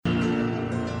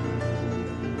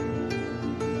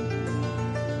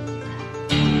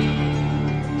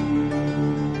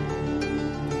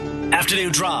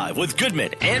Afternoon Drive with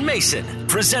Goodman and Mason,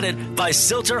 presented by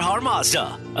Silter-Har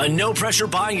Mazda. A no-pressure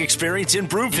buying experience in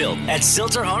Broomfield at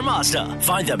Silter-Har Mazda.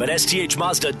 Find them at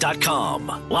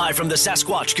sthmazda.com. Live from the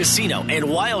Sasquatch Casino and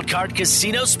Wildcard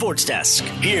Casino Sports Desk,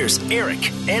 here's Eric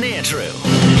and Andrew.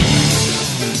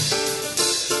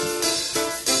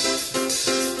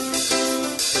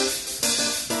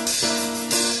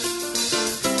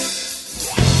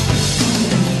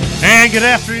 And good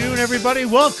afternoon, everybody.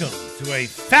 Welcome to a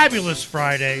fabulous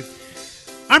Friday.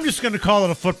 I'm just going to call it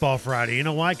a football Friday. You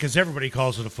know why? Because everybody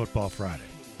calls it a football Friday.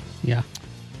 Yeah.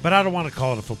 But I don't want to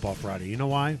call it a football Friday. You know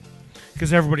why?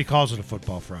 Because everybody calls it a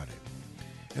football Friday.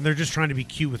 And they're just trying to be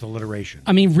cute with alliteration.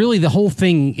 I mean, really, the whole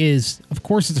thing is, of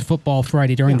course, it's a football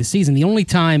Friday during the season. The only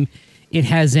time it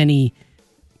has any,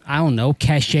 I don't know,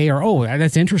 cachet or, oh,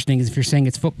 that's interesting, is if you're saying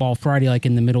it's football Friday, like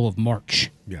in the middle of March.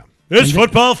 Yeah. It's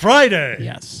football Friday.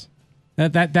 Yes.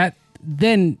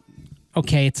 Then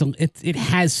okay, it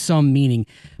has some meaning,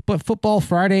 but football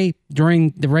Friday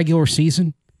during the regular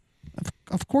season,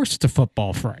 of course, it's a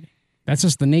football Friday. That's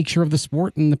just the nature of the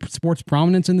sport and the sport's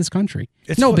prominence in this country.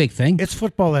 It's no big thing. It's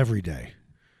football every day.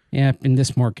 Yeah, in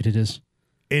this market, it is.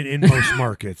 In most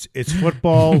markets, it's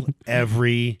football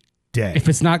every day. If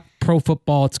it's not pro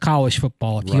football, it's college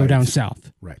football. If you go down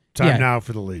south, right? Time now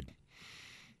for the lead.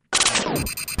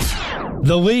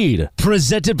 The Lead,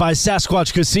 presented by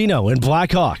Sasquatch Casino in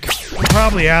Black Hawk. I'm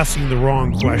probably asking the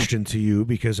wrong question to you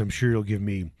because I'm sure you'll give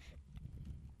me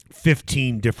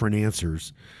 15 different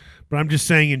answers. But I'm just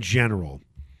saying in general,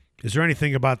 is there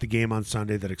anything about the game on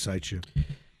Sunday that excites you?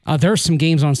 There are some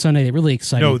games on Sunday that really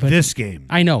excite me. No, this game.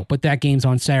 I know, but that game's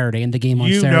on Saturday, and the game on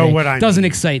you Saturday know what I doesn't mean.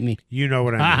 excite me. You know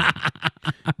what I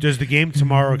mean. Does the game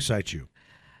tomorrow excite you?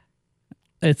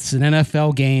 It's an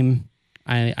NFL game.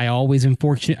 I always am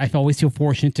fortunate. I always feel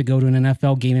fortunate to go to an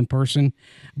NFL game in person,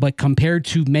 but compared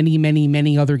to many, many,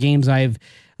 many other games I've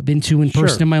been to in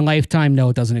person in my lifetime, no,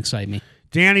 it doesn't excite me.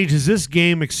 Danny, does this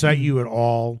game excite you at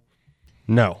all?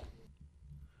 No.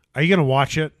 Are you going to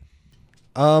watch it?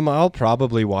 I'll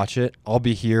probably watch it. I'll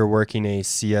be here working a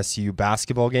CSU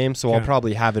basketball game, so I'll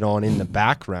probably have it on in the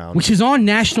background. Which is on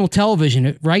national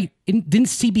television, right? Didn't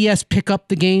CBS pick up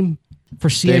the game for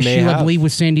CSU, I believe,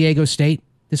 with San Diego State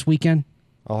this weekend?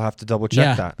 I'll have to double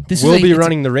check that. We'll be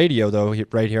running the radio, though,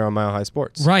 right here on Mile High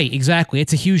Sports. Right, exactly.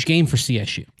 It's a huge game for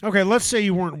CSU. Okay, let's say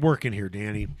you weren't working here,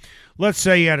 Danny. Let's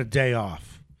say you had a day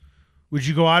off. Would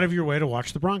you go out of your way to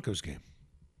watch the Broncos game?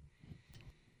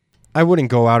 I wouldn't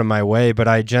go out of my way, but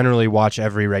I generally watch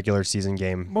every regular season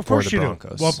game for the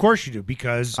Broncos. Well, of course you do,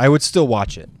 because I would still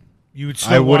watch it. You would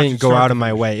still I wouldn't go out of my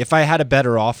my way. If I had a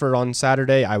better offer on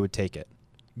Saturday, I would take it.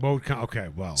 Okay,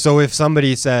 well. So if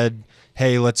somebody said,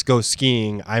 hey, let's go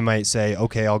skiing, I might say,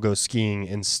 okay, I'll go skiing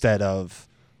instead of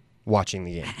watching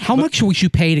the game. How much would you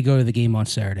pay to go to the game on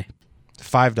Saturday?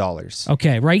 $5.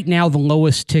 Okay, right now the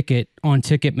lowest ticket on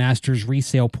Ticketmaster's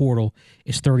resale portal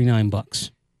is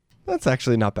 $39. That's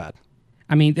actually not bad.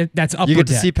 I mean, that's upper You get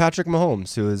to deck. see Patrick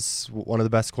Mahomes, who is one of the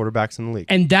best quarterbacks in the league.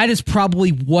 And that is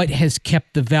probably what has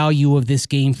kept the value of this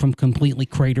game from completely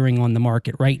cratering on the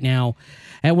market right now.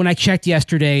 And when I checked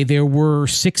yesterday, there were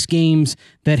 6 games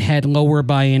that had lower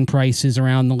buy-in prices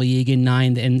around the league and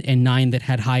 9 that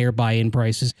had higher buy-in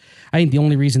prices. I think the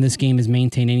only reason this game has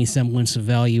maintained any semblance of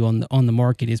value on the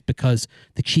market is because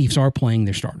the Chiefs are playing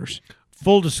their starters.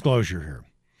 Full disclosure here.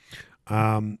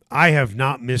 I have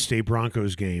not missed a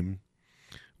Broncos game,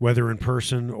 whether in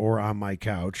person or on my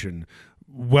couch, and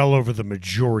well over the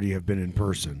majority have been in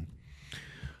person.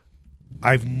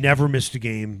 I've never missed a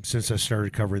game since I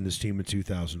started covering this team in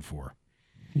 2004.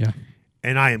 Yeah.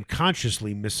 And I am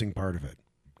consciously missing part of it.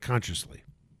 Consciously.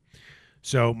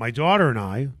 So my daughter and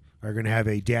I are going to have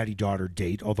a daddy-daughter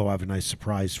date, although I have a nice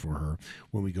surprise for her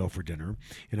when we go for dinner.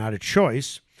 And I had a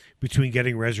choice between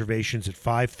getting reservations at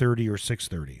 5:30 or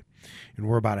 6:30. And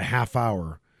we're about a half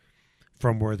hour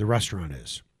from where the restaurant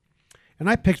is. And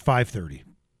I picked 5:30.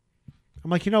 I'm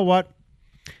like, you know what?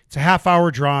 It's a half-hour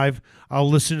drive. I'll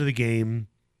listen to the game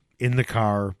in the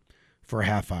car for a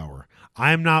half hour.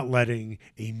 I am not letting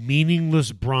a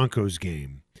meaningless Broncos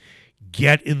game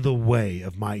get in the way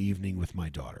of my evening with my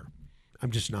daughter. I'm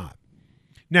just not.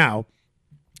 Now,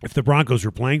 if the Broncos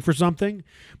were playing for something,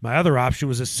 my other option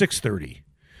was a 6:30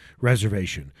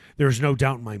 reservation. There's no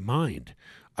doubt in my mind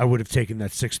I would have taken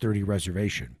that 6:30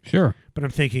 reservation. Sure. But I'm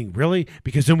thinking, really?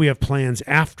 Because then we have plans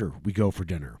after we go for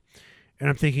dinner. And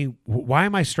I'm thinking, why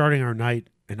am I starting our night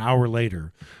an hour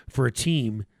later for a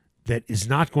team that is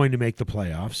not going to make the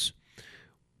playoffs,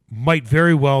 might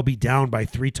very well be down by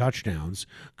 3 touchdowns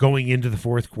going into the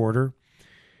fourth quarter,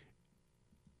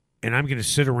 and I'm going to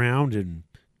sit around and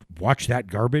watch that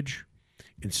garbage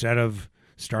instead of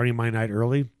starting my night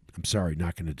early, I'm sorry,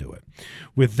 not going to do it.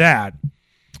 With that,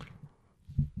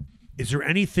 is there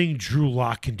anything Drew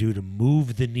Lock can do to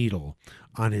move the needle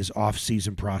on his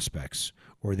off-season prospects,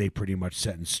 or are they pretty much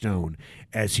set in stone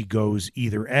as he goes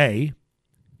either A,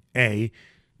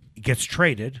 gets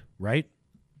traded, right?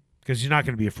 Because he's not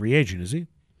going to be a free agent, is he?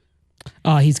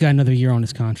 He's got another year on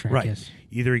his contract, Right. yes.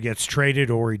 Either he gets traded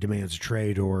or he demands a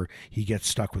trade or he gets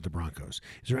stuck with the Broncos.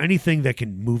 Is there anything that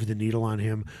can move the needle on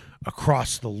him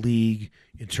across the league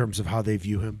in terms of how they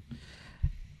view him?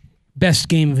 Best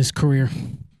game of his career.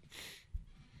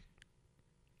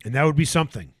 And that would be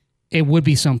something. It would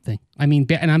be something. I mean,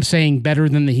 and I'm saying better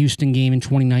than the Houston game in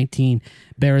 2019,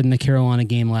 better than the Carolina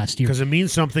game last year. Because it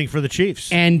means something for the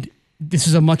Chiefs. And this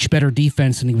is a much better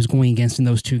defense than he was going against in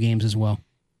those two games as well.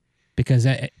 Because,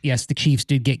 yes, the Chiefs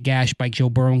did get gashed by Joe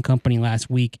Burrow and company last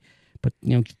week, but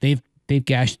they've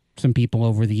gashed some people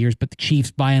over the years. But the Chiefs,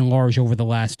 by and large, over the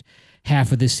last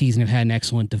half of this season, have had an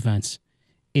excellent defense.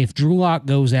 If Drew Lock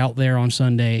goes out there on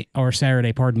Sunday or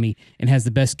Saturday, and has the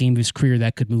best game of his career,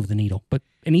 that could move the needle. But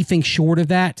anything short of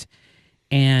that,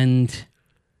 and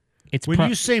it's when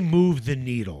you say move the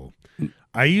needle,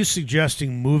 are you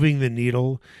suggesting moving the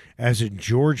needle as in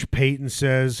George Payton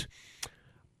says,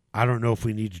 I don't know if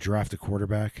we need to draft a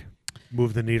quarterback?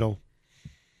 Move the needle.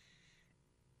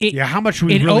 How much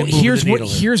we really move the needle?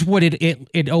 Here's what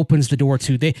it opens the door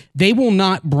to. They will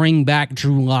not bring back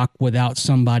Drew Lock without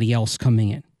somebody else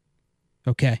coming in.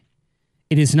 Okay,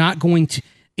 it is not going to.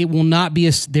 It will not be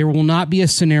there will not be a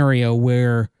scenario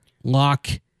where Lock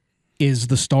is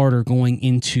the starter going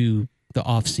into the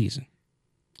offseason.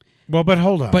 Well, but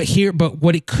hold on. But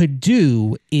what it could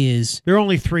do is there are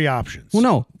only three options. Well,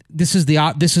 no. This is the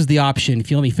option.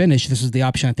 If you let me finish, this is the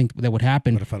option I think that would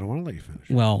happen. What if I don't want to let you finish?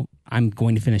 Well, I'm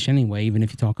going to finish anyway, even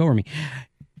if you talk over me.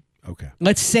 Okay.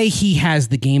 Let's say he has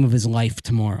the game of his life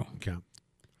tomorrow. Okay.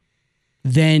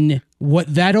 Then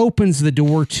what that opens the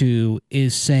door to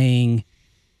is saying,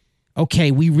 okay,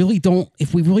 if we really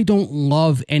don't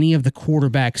love any of the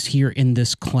quarterbacks here in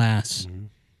this class,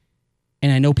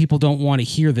 and I know people don't want to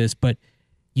hear this, but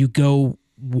you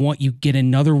get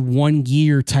another 1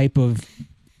 year type of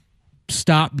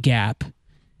stopgap,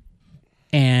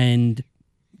 and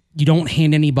you don't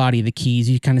hand anybody the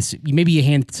keys. Maybe you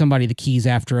hand somebody the keys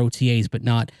after OTAs, but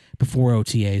not before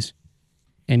OTAs.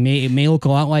 And it may look a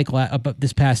lot like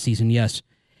this past season, yes.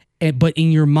 But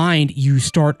in your mind, you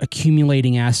start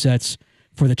accumulating assets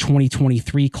for the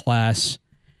 2023 class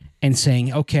and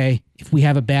saying, okay, if we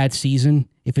have a bad season,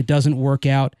 if it doesn't work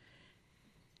out,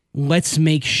 let's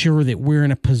make sure that we're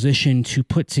in a position to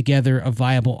put together a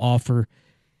viable offer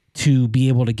to be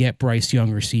able to get Bryce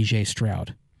Young or CJ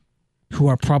Stroud, who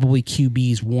are probably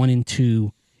QBs 1 and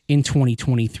 2 in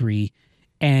 2023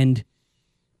 and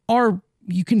are,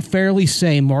 you can fairly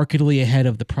say, markedly ahead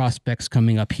of the prospects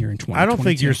coming up here in 2022. I don't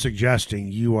think you're suggesting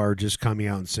you are just coming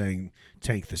out and saying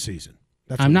tank the season.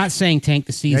 I'm not saying tank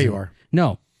the season. Yeah, you are.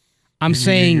 No. I'm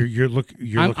saying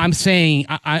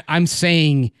I'm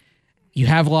saying you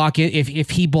have Lockett. If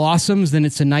he blossoms, then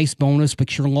it's a nice bonus,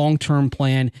 but your long-term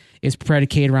plan is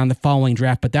predicated around the following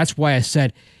draft. But that's why I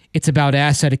said it's about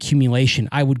asset accumulation.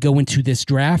 I would go into this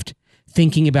draft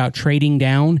thinking about trading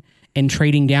down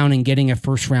and getting a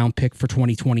first-round pick for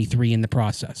 2023 in the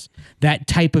process. That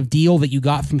type of deal that you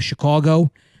got from Chicago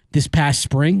this past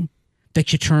spring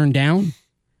that you turned down,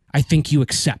 I think you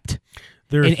accept.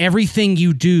 And everything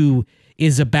you do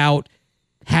is about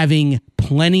having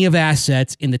plenty of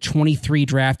assets in the 23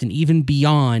 draft and even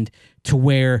beyond to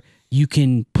where you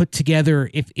can put together,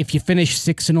 if you finish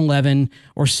 6-11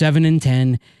 or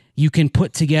 7-10, you can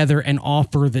put together an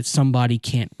offer that somebody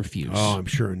can't refuse. Oh, I'm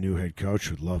sure a new head coach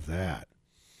would love that.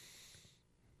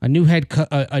 A new head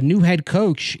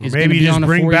coach is going to be on a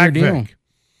 4-year deal. Vic.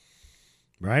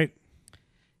 Right?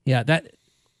 Yeah,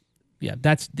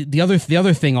 that's the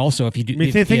other thing. Also, if you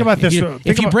do, think about this.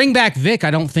 If you bring back Vic,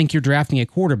 I don't think you're drafting a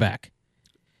quarterback,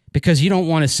 because you don't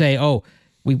want to say, "Oh,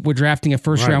 we're drafting a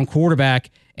first-round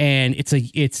quarterback," and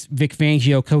it's Vic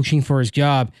Fangio coaching for his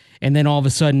job, and then all of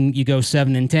a sudden you go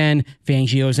 7-10,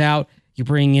 Fangio's out, you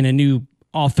bring in a new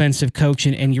offensive coach,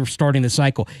 and you're starting the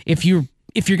cycle. If you're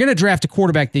going to draft a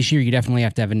quarterback this year, you definitely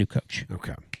have to have a new coach.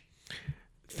 Okay.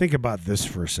 Think about this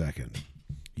for a second.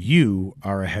 You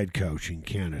are a head coaching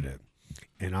candidate,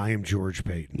 and I am George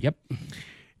Payton. Yep.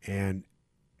 And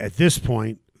at this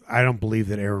point, I don't believe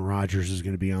that Aaron Rodgers is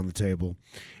going to be on the table.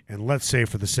 And let's say,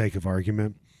 for the sake of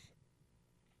argument,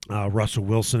 Russell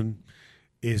Wilson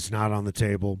is not on the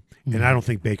table, and I don't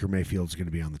think Baker Mayfield is going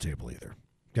to be on the table either.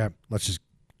 Okay? Let's just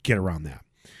get around that.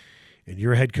 And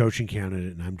you're a head coaching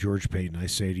candidate, and I'm George Payton. I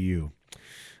say to you,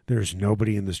 There's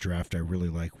nobody in this draft I really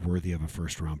like worthy of a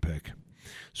first-round pick.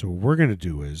 So what we're going to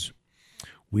do is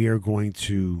we are going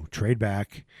to trade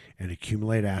back and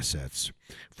accumulate assets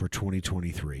for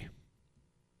 2023.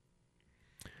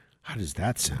 How does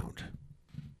that sound?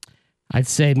 I'd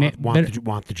say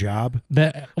Want the job?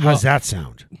 How does that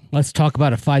sound? Let's talk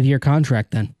about a 5-year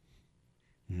contract then.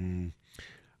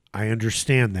 I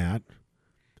understand that.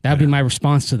 That would be my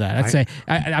response to that. I'd say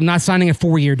I'm not signing a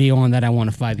 4-year deal on that. I want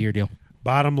a 5-year deal.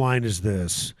 Bottom line is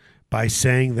this. By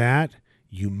saying that,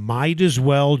 you might as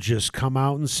well just come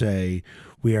out and say,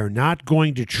 we are not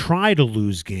going to try to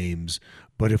lose games,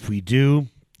 but if we do,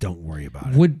 don't worry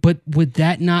about it. Would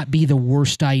that not be the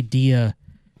worst idea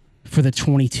for the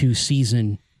 22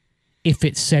 season if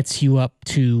it sets you up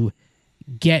to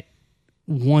get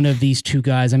one of these two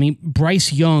guys? I mean,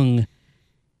 Bryce Young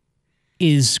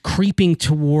is creeping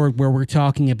toward where we're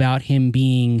talking about him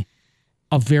being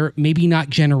a very, maybe not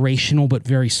generational, but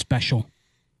very special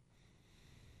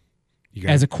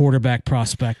as a quarterback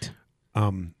prospect.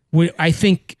 I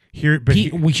think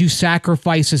would you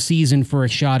sacrifice a season for a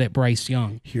shot at Bryce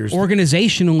Young?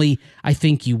 Organizationally, I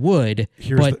think you would.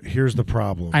 Here's the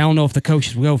problem. I don't know if the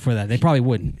coaches will go for that. They probably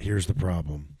wouldn't. Here's the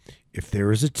problem. If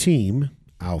there is a team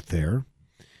out there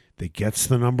that gets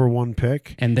the number 1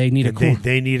 pick and they need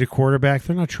they need a quarterback,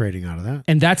 they're not trading out of that.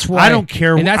 And that's why I don't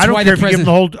care. I don't care if you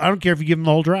give them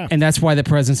the whole draft. And that's why the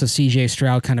presence of C.J.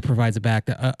 Stroud kind of provides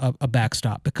a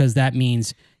backstop, because that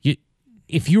means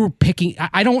if you were picking,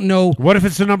 I don't know. What if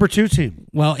it's the number 2 team?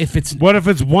 Well, what if it's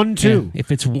 1-2? Yeah,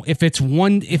 if it's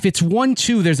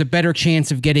 1-2, there's a better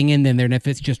chance of getting in than if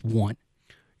it's just 1.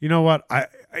 You know what?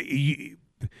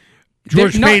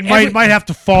 George Payton might have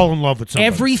to fall in love with somebody.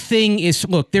 Everything is,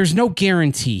 look, there's no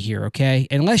guarantee here, okay?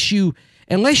 Unless you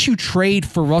trade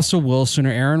for Russell Wilson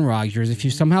or Aaron Rodgers, if you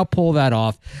somehow pull that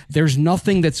off, there's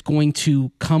nothing that's going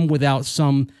to come without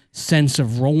some sense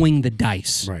of rolling the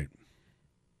dice. Right.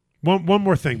 One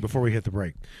more thing before we hit the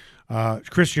break.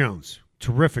 Chris Jones,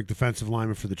 terrific defensive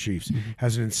lineman for the Chiefs,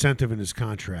 has an incentive in his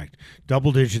contract.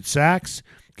 Double-digit sacks,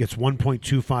 gets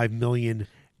 $1.25 million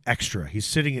extra. He's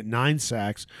sitting at 9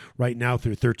 sacks right now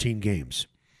through 13 games.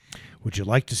 Would you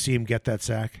like to see him get that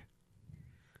sack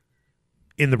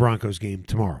in the Broncos game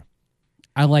tomorrow?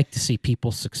 I like to see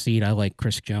people succeed. I like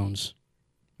Chris Jones.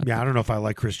 Yeah, I don't know if I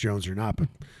like Chris Jones or not, but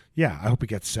yeah, I hope he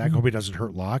gets sacked. I hope he doesn't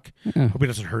hurt Locke. I hope he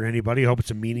doesn't hurt anybody. I hope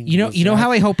it's a meaningful You know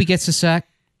how I hope he gets a sack?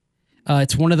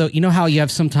 It's one of the, you know how you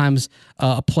have sometimes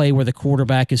a play where the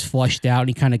quarterback is flushed out and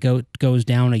he kind of goes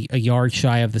down a yard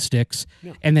shy of the sticks,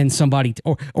 and then somebody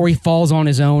or he falls on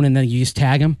his own and then you just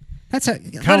tag him. That's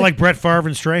kind of like Brett Favre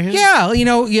and Strahan. Yeah,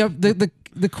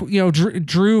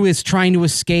 Drew is trying to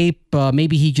escape.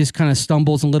 Maybe he just kind of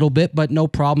stumbles a little bit, but no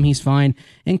problem, he's fine.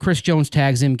 And Chris Jones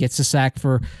tags him, gets a sack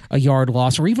for a yard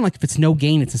loss, or even like if it's no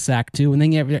gain, it's a sack too. And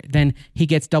then he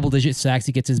gets double-digit sacks,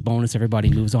 he gets his bonus, everybody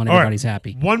moves on, everybody's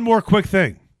happy. One more quick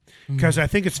thing, because I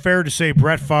think it's fair to say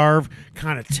Brett Favre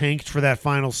kind of tanked for that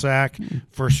final sack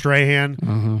for Strahan.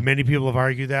 Many people have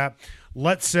argued that.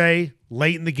 Let's say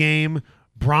late in the game,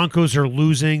 Broncos are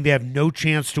losing, they have no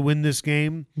chance to win this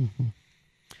game.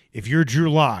 If you're Drew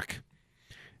Lock,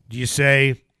 do you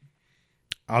say,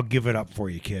 I'll give it up for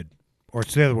you, kid? Or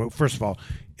it's the other way. First of all,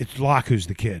 it's Lock who's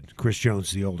the kid. Chris Jones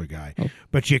is the older guy. Oh.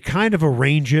 But you kind of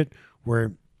arrange it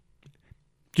where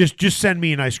just send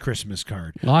me a nice Christmas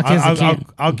card.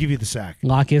 I'll give you the sack.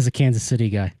 Lock is a Kansas City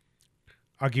guy.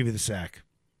 I'll give you the sack.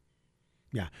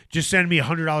 Yeah. Just send me a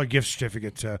 $100 gift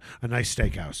certificate to a nice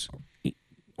steakhouse.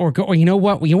 Or you know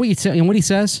what? You know what he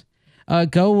says?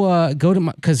 Go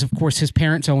to because of course his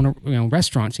parents own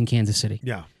restaurants in Kansas City.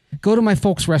 Yeah. Go to my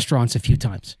folks' restaurants a few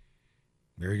times.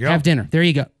 There you go. Have dinner. There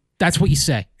you go. That's what you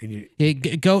say.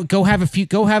 And go have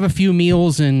a few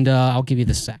meals, and I'll give you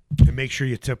the sack. And make sure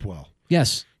you tip well.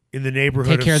 Yes. In the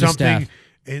neighborhood of something.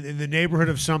 In the neighborhood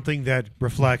of something that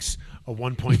reflects a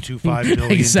 $1.25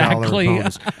 million exactly.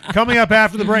 bonus. Coming up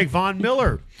after the break, Von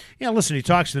Miller. Yeah, listen, he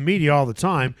talks to the media all the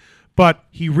time, but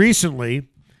he recently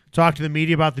talked to the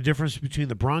media about the difference between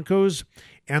the Broncos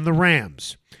and the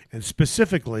Rams, and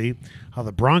specifically how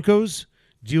the Broncos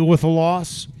deal with a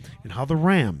loss and how the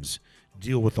Rams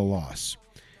deal with a loss.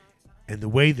 And the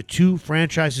way the two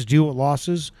franchises deal with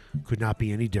losses could not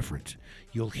be any different.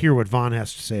 You'll hear what Von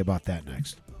has to say about that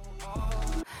next.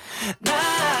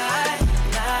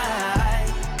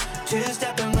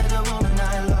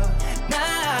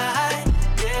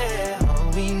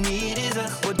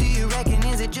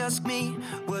 Me,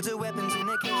 words are weapons and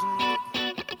occasion.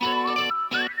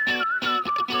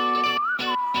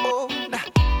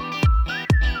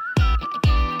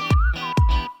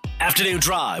 Afternoon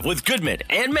Drive with Goodman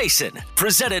and Mason,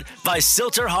 presented by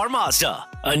Silter Har Mazda.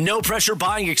 A no-pressure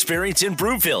buying experience in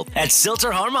Broomfield at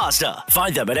Silter Har Mazda.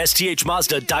 Find them at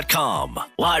sthmazda.com.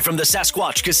 Live from the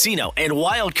Sasquatch Casino and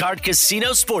Wildcard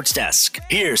Casino Sports Desk,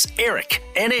 here's Eric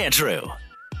and Andrew.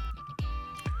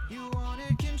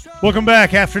 Welcome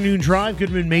back. Afternoon Drive.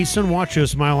 Goodman Mason. Watch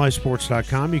us,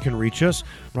 milehighsports.com. You can reach us.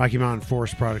 Rocky Mountain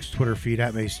Forest Products Twitter feed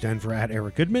at Mace Denver at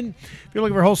Eric Goodman. If you're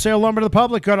looking for wholesale lumber to the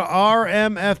public, go to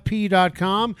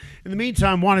rmfp.com. In the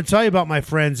meantime, want to tell you about my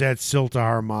friends at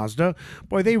Siltar Mazda.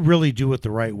 Boy, they really do it the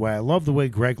right way. I love the way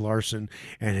Greg Larson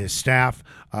and his staff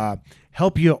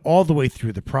help you all the way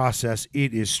through the process.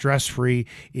 It is stress-free.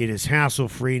 It is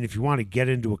hassle-free. And if you want to get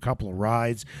into a couple of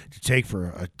rides to take for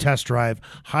a test drive,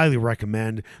 highly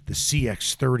recommend the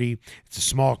CX-30. It's a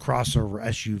small crossover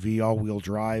SUV, all-wheel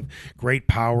drive. Great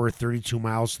power, 32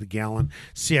 miles to the gallon.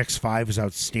 CX-5 is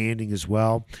outstanding as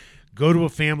well. Go to a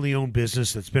family-owned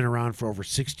business that's been around for over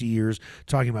 60 years,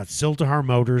 talking about Siltahar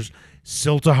Motors,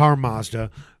 Siltahar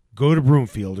Mazda. Go to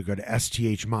Broomfield or go to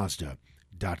sthmazda.com.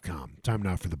 Time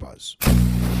now for the buzz.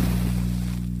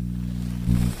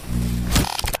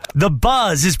 The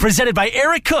Buzz is presented by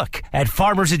Eric Cook at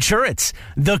Farmers Insurance.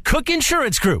 The Cook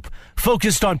Insurance Group,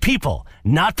 focused on people,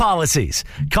 not policies.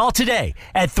 Call today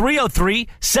at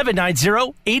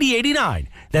 303-790-8089.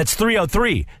 That's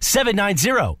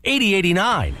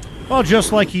 303-790-8089. Well,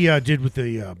 just like he did with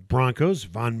the Broncos,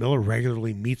 Von Miller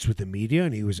regularly meets with the media,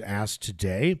 and he was asked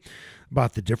today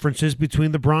about the differences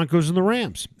between the Broncos and the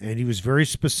Rams. And he was very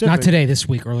specific. Not today, this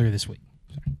week, earlier this week.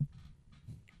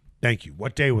 Thank you.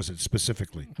 What day was it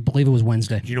specifically? I believe it was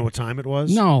Wednesday. Do you know what time it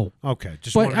was? No. Okay.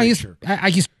 Just But want to make sure. I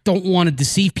just don't want to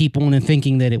deceive people into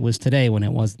thinking that it was today when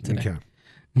it wasn't today. Okay.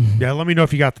 Yeah, let me know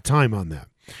if you got the time on that.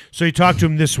 So you talked to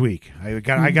him this week. I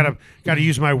gotta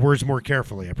use my words more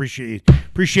carefully. I appreciate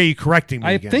you correcting me.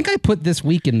 I again. think I put this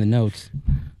week in the notes.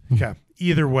 Okay.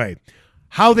 Either way,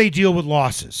 how they deal with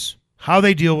losses.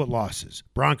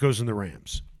 Broncos and the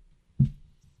Rams.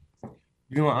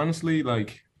 Honestly,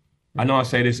 I know I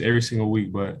say this every single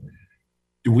week, but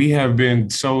we have been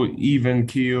so even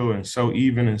keel and so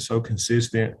even and so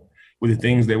consistent with the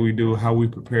things that we do, how we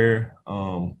prepare.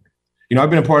 I've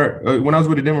been a part when I was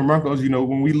with the Denver Broncos,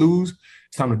 when we lose,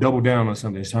 it's time to double down on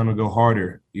something. It's time to go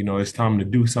harder. It's time to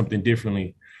do something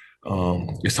differently.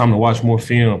 It's time to watch more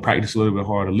film, practice a little bit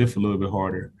harder, lift a little bit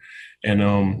harder. And,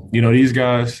 these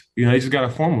guys, they just got a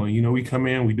formula. We come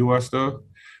in, we do our stuff,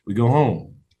 we go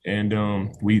home. And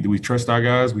we trust our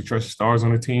guys. We trust the stars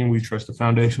on the team. We trust the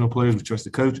foundational players. We trust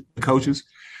the coaches.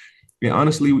 And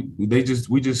honestly,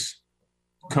 we just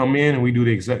come in and we do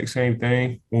the exact same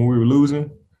thing. When we were losing,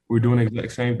 we're doing the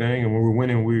exact same thing. And when we're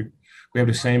winning, we have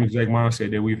the same exact mindset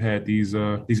that we've had these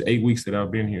 8 weeks that I've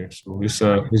been here. So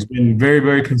it's been very,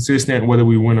 very consistent whether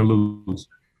we win or lose.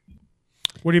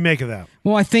 What do you make of that?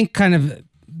 Well, I think kind of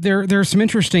there are some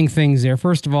interesting things there.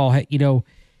 First of all,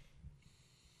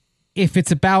 if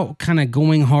it's about kind of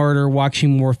going harder,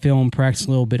 watching more film, practice a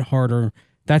little bit harder,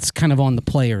 that's kind of on the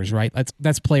players, right?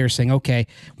 That's players saying, okay,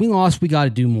 we lost, we got to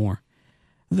do more.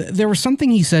 There was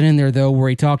something he said in there, though, where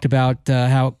he talked about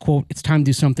how, quote, it's time to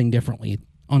do something differently,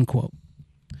 unquote,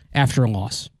 after a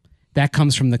loss. That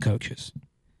comes from the coaches.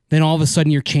 Then all of a sudden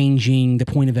you're changing the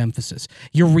point of emphasis.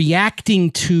 You're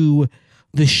reacting to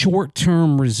the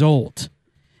short-term result,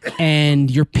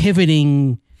 and you're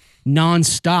pivoting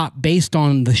nonstop based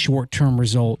on the short-term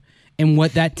result. And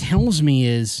what that tells me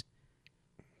is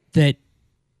that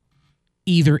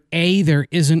either A, there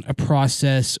isn't a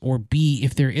process, or B,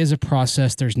 if there is a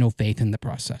process, there's no faith in the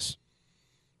process.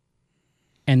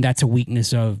 And that's a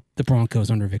weakness of the Broncos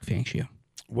under Vic Fangio.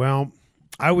 Well,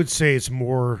 I would say it's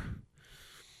more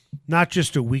not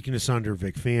just a weakness under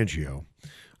Vic Fangio.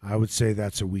 I would say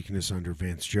that's a weakness under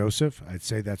Vance Joseph. I'd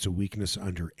say that's a weakness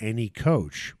under any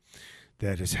coach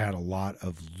that has had a lot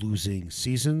of losing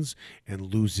seasons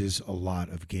and loses a lot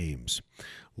of games.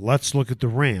 Let's look at the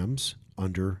Rams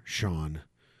under Sean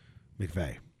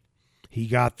McVay. He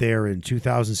got there in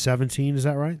 2017, is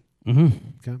that right? Mm-hmm.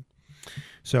 Okay.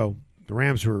 So the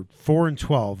Rams were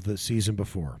 4-12 the season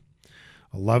before.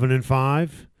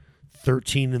 11-5,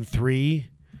 13-3,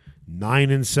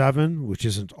 9-7, which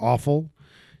isn't awful.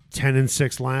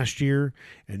 10-6 last year,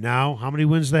 and now how many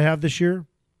wins do they have this year?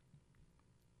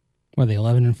 What are they,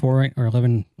 11-4 right, or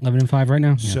 11-5 right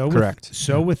now? So Yeah. Correct.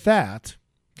 With that,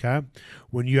 okay,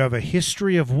 when you have a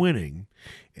history of winning,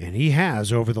 and he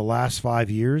has over the last 5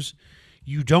 years,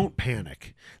 you don't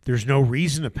panic. There's no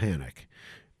reason to panic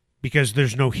because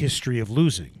there's no history of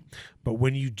losing. But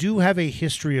when you do have a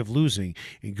history of losing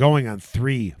and going on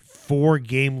 3-4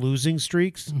 game losing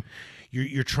streaks,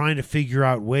 You're trying to figure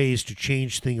out ways to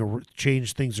change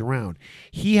things around.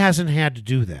 He hasn't had to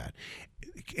do that.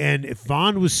 And if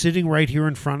Vaughn was sitting right here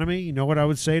in front of me, you know what I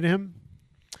would say to him?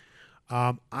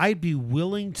 I'd be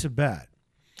willing to bet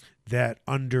that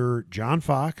under John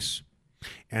Fox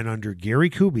and under Gary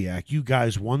Kubiak, you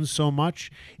guys won so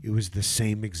much, it was the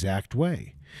same exact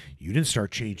way. You didn't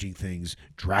start changing things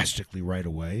drastically right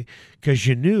away because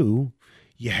you knew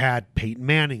you had Peyton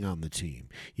Manning on the team.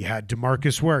 You had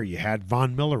DeMarcus Ware. You had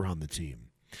Von Miller on the team.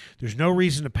 There's no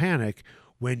reason to panic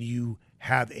when you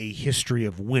have a history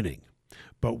of winning.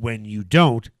 But when you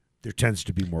don't, there tends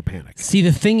to be more panic. See,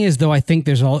 the thing is, though, I think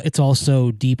it's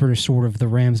also deeper to sort of the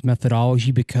Rams'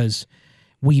 methodology because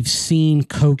we've seen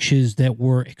coaches that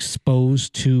were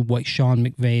exposed to what Sean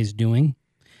McVay is doing.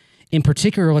 In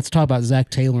particular, let's talk about Zach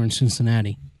Taylor in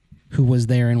Cincinnati, who was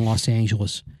there in Los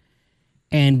Angeles.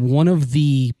 And one of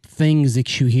the things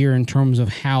that you hear in terms of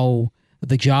how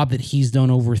the job that he's done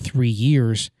over 3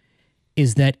 years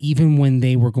is that even when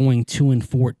they were going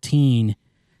 2-14,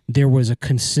 there was a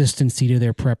consistency to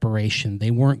their preparation.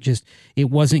 It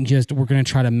wasn't just we're going to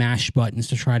try to mash buttons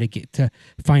to try to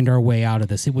find our way out of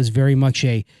this. It was very much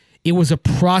a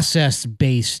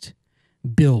process-based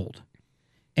build.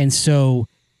 And so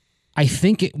I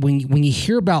think when you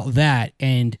hear about that,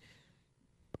 and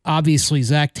obviously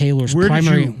Zach Taylor's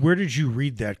primary. Where did you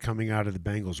read that coming out of the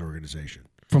Bengals organization?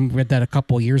 Read that a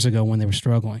couple of years ago when they were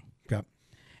struggling. Yep.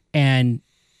 And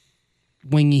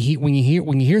when you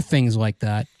hear things like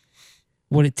that,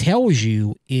 what it tells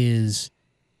you is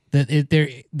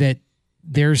that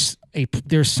there's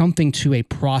something to a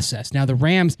process. Now the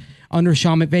Rams under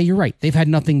Sean McVay, you're right, they've had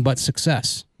nothing but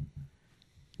success,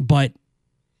 but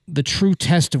the true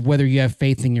test of whether you have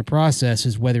faith in your process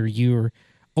is whether you're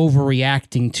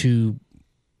overreacting to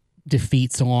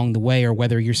defeats along the way or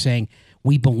whether you're saying,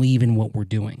 we believe in what we're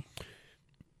doing.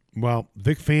 Well,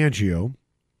 Vic Fangio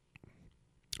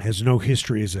has no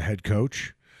history as a head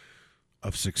coach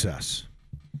of success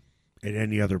at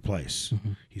any other place.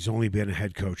 Mm-hmm. He's only been a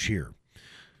head coach here.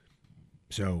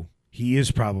 So he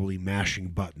is probably mashing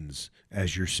buttons,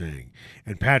 as you're saying.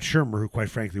 And Pat Shurmur, who quite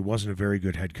frankly wasn't a very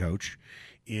good head coach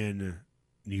in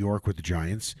New York with the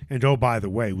Giants, and oh, by the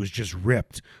way, was just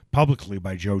ripped publicly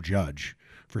by Joe Judge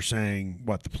for saying,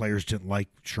 the players didn't like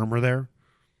Shurmur there,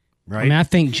 right? I mean, I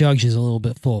think Judge is a little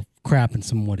bit full of crap in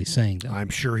some of what he's saying, though. I'm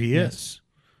sure he is.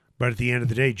 But at the end of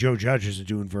the day, Joe Judge isn't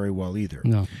doing very well either.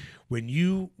 No. When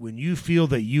you feel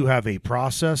that you have a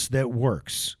process that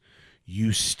works,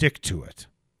 you stick to it.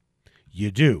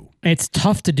 You do. It's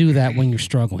tough to do that when you're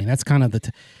struggling. That's kind of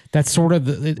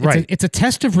it's a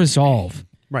test of resolve.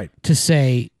 Right. To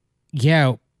say,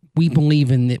 yeah, we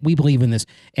believe in it. We believe in this,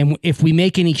 and if we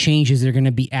make any changes, they're going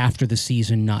to be after the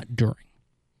season, not during.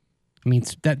 I mean,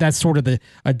 that's sort of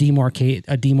a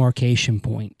demarcation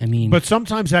point. I mean, but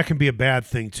sometimes that can be a bad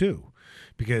thing too,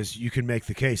 because you can make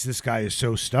the case this guy is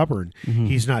so stubborn, mm-hmm.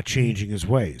 he's not changing his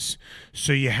ways.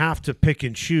 So you have to pick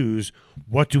and choose.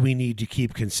 What do we need to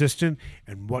keep consistent,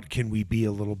 and what can we be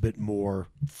a little bit more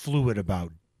fluid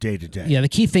about day to day? Yeah, the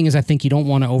key thing is I think you don't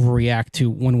want to overreact to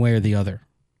one way or the other.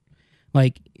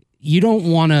 Like, you don't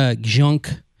want to junk.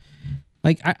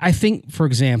 Like, I think, for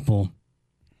example,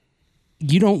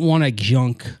 you don't want to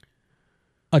junk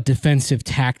a defensive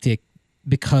tactic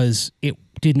because it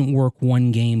didn't work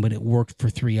one game, but it worked for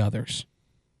 3 others,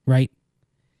 right?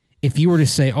 If you were to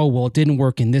say, oh, well, it didn't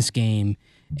work in this game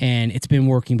and it's been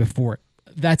working before,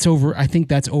 I think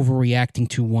that's overreacting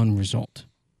to one result.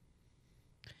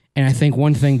 And I think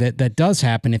one thing that does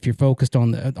happen if you're focused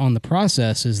on the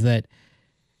process is that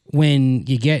when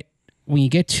you get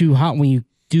too hot, when you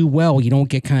do well, you don't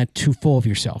get kind of too full of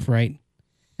yourself, right?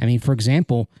 I mean, for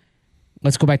example,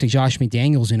 let's go back to Josh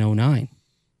McDaniels in 2009.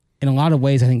 In a lot of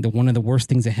ways, I think that one of the worst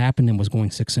things that happened to him was going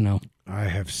 6-0. I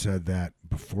have said that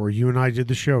before you and I did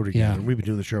the show together. Yeah. And we've been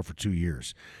doing the show for 2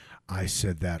 years. I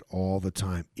said that all the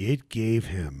time. It gave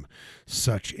him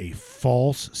such a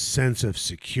false sense of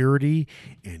security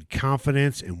and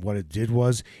confidence, and what it did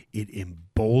was it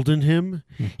emboldened him.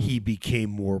 Mm-hmm. He became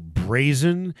more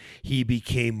brazen. He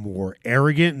became more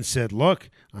arrogant and said, look,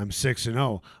 I'm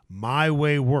 6-0. My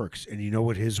way works. And you know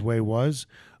what his way was?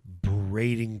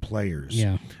 Berating players,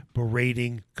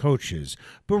 berating coaches,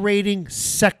 berating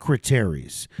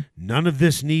secretaries. None of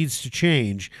this needs to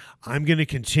change. I'm going to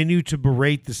continue to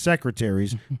berate the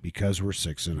secretaries because we're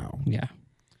 6-0. Yeah, I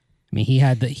mean, he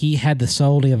had the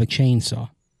subtlety of a chainsaw.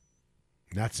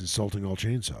 That's insulting all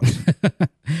chainsaws.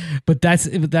 But that's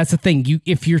the thing.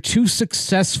 If you're too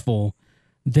successful,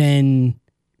 then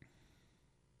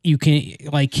you can,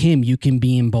 like him, you can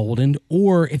be emboldened.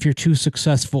 Or if you're too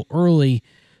successful early,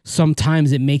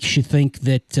 sometimes it makes you think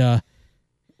that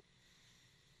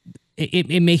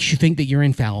it makes you think that you're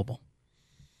infallible.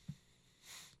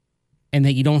 And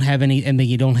that you don't have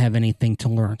anything to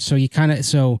learn. So it's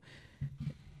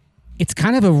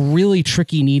kind of a really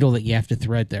tricky needle that you have to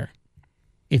thread there.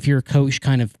 If you're a coach,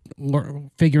 kind of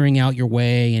figuring out your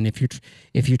way, and if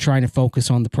you're trying to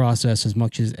focus on the process as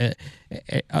much as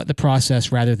the process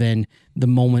rather than the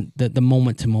moment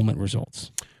to moment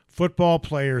results. Football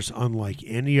players, unlike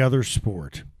any other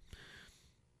sport,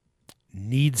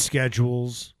 need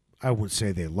schedules. I wouldn't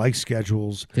say they like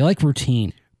schedules. They like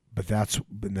routine. But that's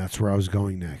where I was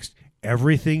going next.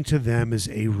 Everything to them is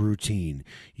a routine.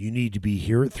 You need to be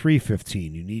here at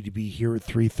 3:15. You need to be here at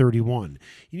 3:31.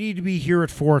 You need to be here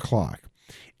at 4 o'clock.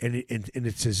 And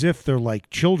it's as if they're like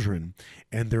children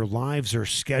and their lives are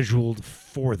scheduled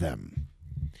for them.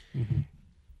 Mm-hmm.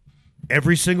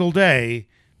 Every single day,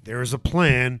 there is a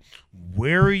plan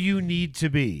where you need to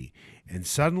be. And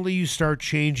suddenly you start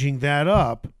changing that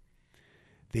up,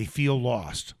 they feel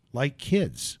lost, like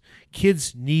kids.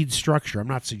 Kids need structure. I'm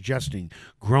not suggesting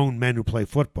grown men who play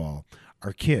football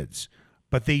are kids,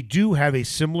 but they do have a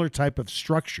similar type of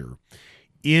structure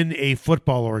in a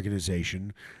football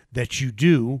organization that you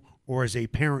do, or as a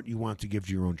parent you want to give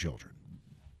to your own children.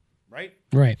 Right?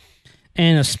 Right.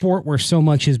 And a sport where so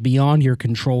much is beyond your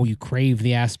control, you crave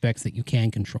the aspects that you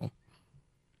can control.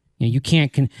 You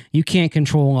can't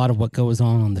control a lot of what goes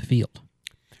on the field.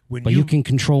 But you can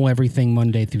control everything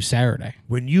Monday through Saturday.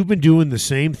 When you've been doing the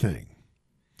same thing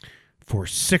for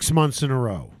 6 months in a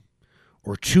row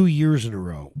or 2 years in a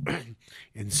row,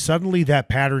 and suddenly that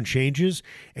pattern changes,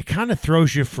 it kind of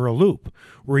throws you for a loop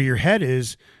where your head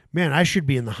is, man, I should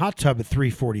be in the hot tub at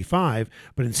 3:45,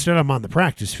 but instead I'm on the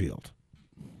practice field.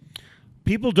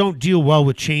 People don't deal well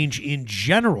with change in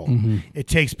general. Mm-hmm. It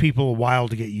takes people a while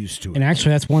to get used to it. And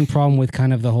actually, that's one problem with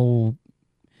kind of the whole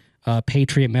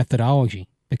Patriot methodology.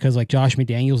 Because like Josh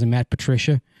McDaniels and Matt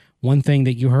Patricia, one thing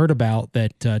that you heard about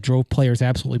that drove players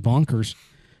absolutely bonkers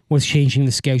was changing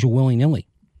the schedule willy-nilly.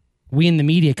 We in the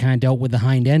media kind of dealt with the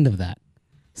hind end of that,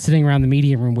 sitting around the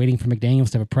media room waiting for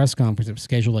McDaniels to have a press conference that was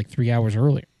scheduled like 3 hours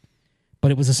earlier.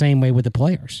 But it was the same way with the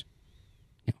players.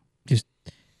 Just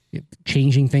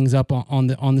changing things up on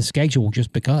the schedule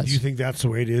just because. Do you think that's the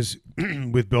way it is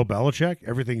with Bill Belichick?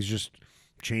 Everything's just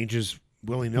changes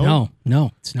willy-nilly?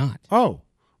 No, it's not. Oh.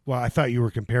 Well, I thought you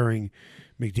were comparing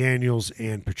McDaniels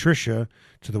and Patricia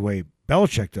to the way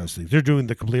Belichick does things. They're doing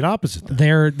the complete opposite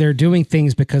then. They're doing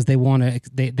things because they want to.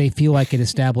 They feel like it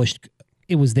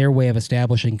was their way of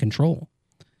establishing control,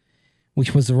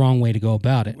 which was the wrong way to go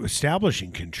about it.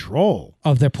 Establishing control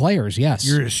of their players, yes.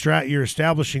 You're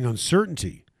establishing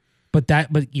uncertainty.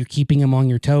 But you're keeping them on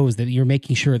your toes. That you're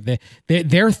making sure that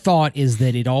their thought is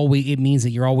that it means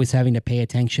that you're always having to pay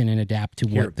attention and adapt to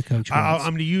what the coach wants.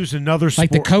 I'm going to use another sport.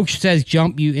 Like the coach says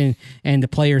jump you and the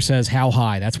player says how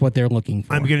high. That's what they're looking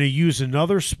for. I'm going to use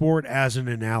another sport as an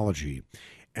analogy,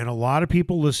 and a lot of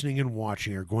people listening and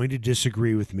watching are going to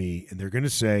disagree with me, and they're going to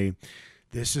say,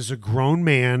 this is a grown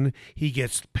man. He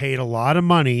gets paid a lot of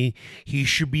money. He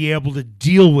should be able to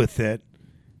deal with it,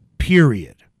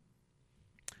 period.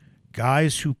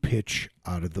 Guys who pitch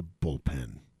out of the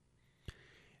bullpen,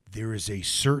 there is a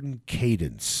certain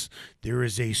cadence. There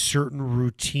is a certain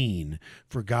routine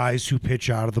for guys who pitch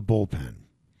out of the bullpen.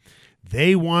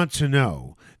 They want to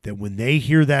know that when they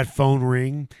hear that phone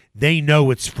ring, they know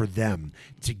it's for them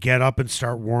to get up and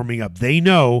start warming up. They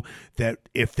know that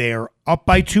if they are up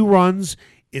by 2 runs,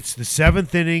 it's the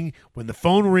 7th inning. When the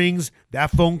phone rings,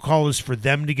 that phone call is for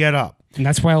them to get up. And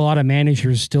that's why a lot of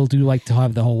managers still do like to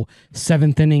have the whole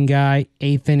 7th inning guy,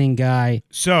 8th inning guy,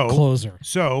 closer.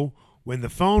 So when the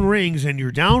phone rings and you're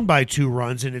down by 2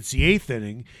 runs and it's the 8th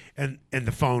inning and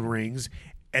the phone rings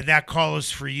and that call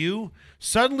is for you,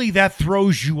 suddenly that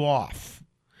throws you off.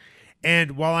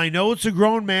 And while I know it's a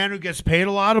grown man who gets paid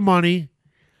a lot of money,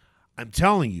 I'm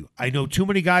telling you, I know too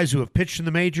many guys who have pitched in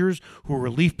the majors, who are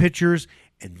relief pitchers,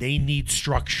 and they need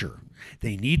structure.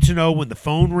 They need to know when the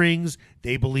phone rings,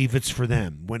 they believe it's for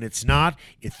them. When it's not,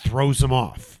 it throws them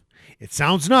off. It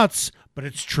sounds nuts, but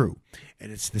it's true.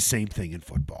 And it's the same thing in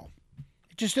football.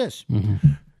 It just is.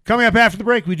 Mm-hmm. Coming up after the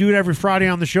break, we do it every Friday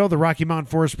on the show, the Rocky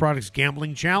Mountain Forest Products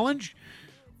Gambling Challenge.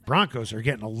 Broncos are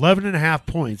getting 11.5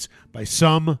 points by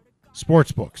some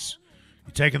sports books.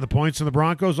 You taking the points in the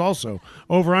Broncos? Also,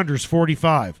 over-unders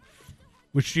 45.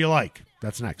 Which do you like?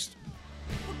 That's next.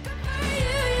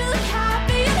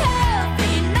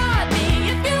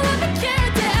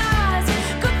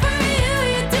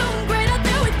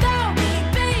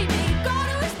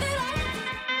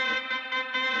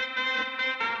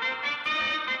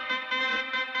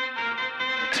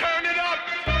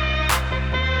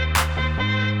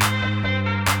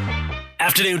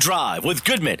 After Afternoon Drive with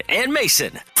Goodman and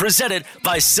Mason, presented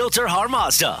by Silter Har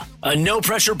Mazda. A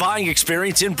no-pressure buying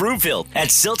experience in Broomfield at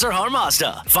Silter Har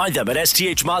Mazda. Find them at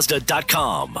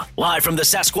sthmazda.com. Live from the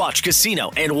Sasquatch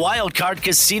Casino and Wildcard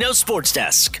Casino Sports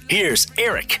Desk, here's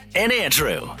Eric and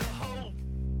Andrew.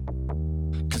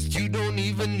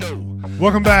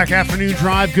 Welcome back. Afternoon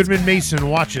Drive, Goodman Mason.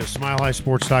 Watch us,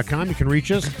 milehighsports.com. You can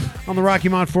reach us on the Rocky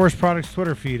Mount Forest Products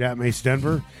Twitter feed at Mace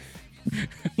Denver.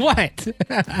 What?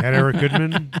 At Eric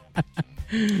Goodman.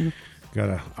 Got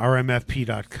a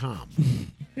rmfp.com.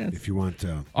 Yes. If you want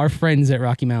Our friends at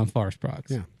Rocky Mountain Forest Products.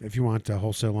 yeah, if you want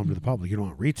wholesale lumber to the public, you don't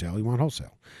want retail, you want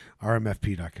wholesale.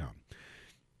 rmfp.com.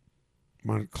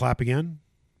 Want to clap again?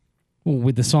 Well,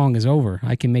 with the song is over,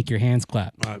 I can make your hands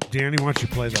clap. Danny, why don't you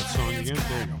play that song again?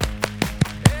 There you go.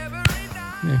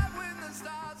 Yeah.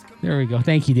 There we go.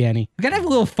 Thank you, Danny. We gotta have a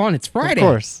little fun. It's Friday. Of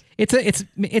course.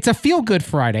 It's a feel good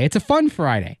Friday. It's a fun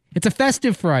Friday. It's a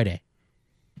festive Friday.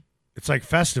 It's like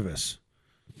Festivus.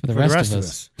 For the rest of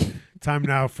us. Time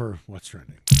now for What's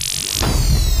Trending.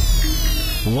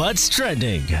 What's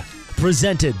Trending?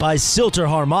 Presented by Silter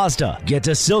Har Mazda. Get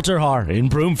to Silter Har in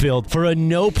Broomfield for a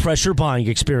no-pressure buying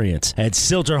experience at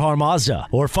Silter Har Mazda,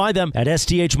 or find them at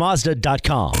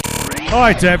sthmazda.com. All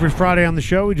right, every Friday on the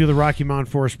show, we do the Rocky Mountain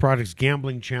Forest Products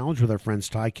Gambling Challenge with our friends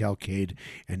Ty, Calcade,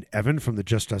 and Evan from the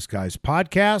Just Us Guys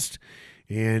podcast.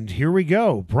 And here we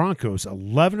go. Broncos,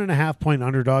 11.5-point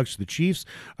underdogs to the Chiefs,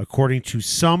 according to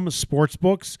some sports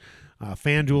books.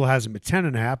 FanDuel has them at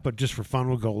 10.5, but just for fun,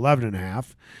 we'll go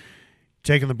 11.5.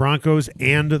 Taking the Broncos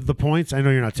and the points. I know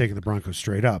you're not taking the Broncos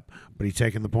straight up, but are you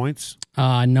taking the points?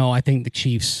 No, I think the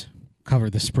Chiefs cover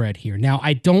the spread here. Now,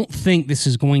 I don't think this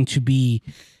is going to be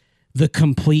the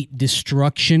complete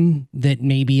destruction that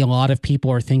maybe a lot of people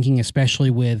are thinking, especially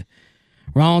with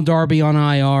Ronald Darby on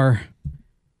IR,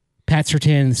 Pat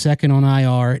Surtain second on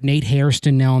IR, Nate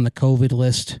Hairston now on the COVID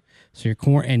list, so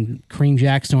and Kareem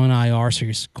Jackson on IR, so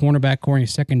your cornerback core and your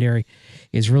secondary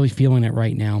is really feeling it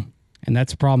right now. And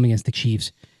that's a problem against the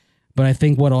Chiefs. But I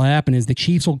think what will happen is the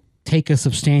Chiefs will take a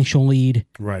substantial lead.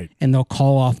 Right. And they'll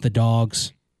call off the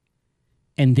dogs.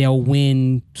 And they'll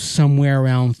win somewhere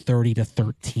around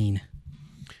 30-13.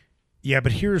 Yeah,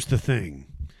 but here's the thing.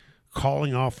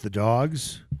 Calling off the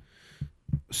dogs,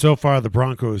 so far the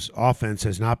Broncos' offense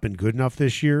has not been good enough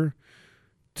this year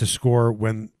to score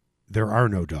when there are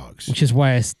no dogs. Which is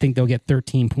why I think they'll get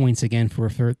 13 points again for a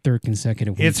third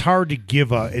consecutive week. It's hard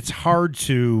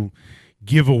to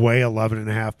give away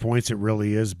 11.5 points. It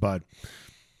really is, but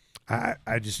I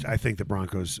think the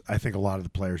Broncos, I think a lot of the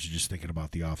players are just thinking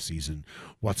about the offseason,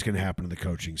 what's going to happen to the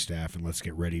coaching staff, and let's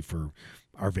get ready for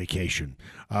our vacation.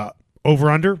 Over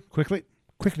under quickly.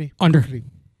 Under.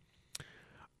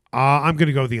 I'm going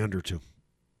to go the under too.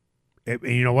 And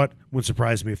you know what? Wouldn't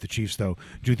surprise me if the Chiefs, though,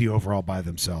 do the overall by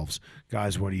themselves.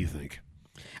 Guys, what do you think?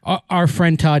 Our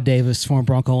friend Todd Davis, former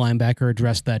Bronco linebacker,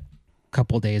 addressed that a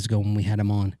couple of days ago when we had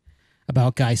him on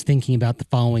about guys thinking about the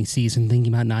following season,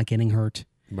 thinking about not getting hurt.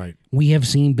 Right. We have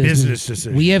seen business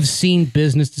decisions. We have seen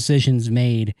business decisions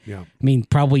made. Yeah. I mean,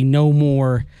 probably no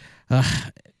more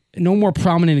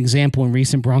prominent example in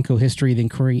recent Bronco history than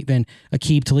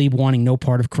Aqib Talib wanting no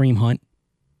part of Kareem Hunt.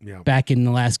 Yeah. Back in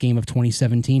the last game of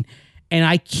 2017. And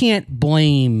I can't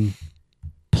blame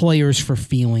players for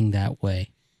feeling that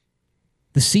way.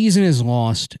 The season is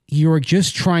lost. You're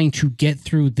just trying to get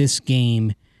through this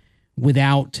game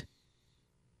without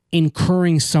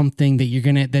incurring something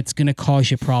that's gonna cause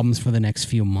you problems for the next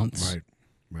few months.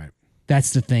 Right.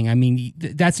 That's the thing. I mean,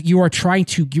 you're trying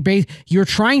to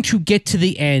get to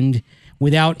the end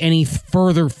without any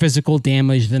further physical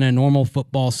damage than a normal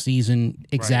football season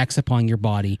exacts upon your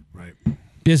body. Right.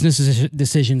 Business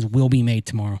decisions will be made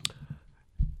tomorrow.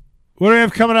 What do we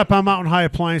have coming up on Mountain High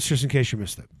Appliance, just in case you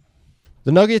missed it?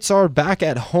 The Nuggets are back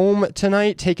at home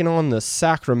tonight, taking on the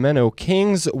Sacramento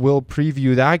Kings. We'll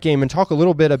preview that game and talk a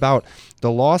little bit about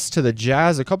the loss to the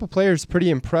Jazz. A couple players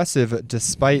pretty impressive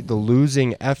despite the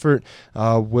losing effort.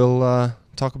 We'll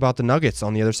talk about the Nuggets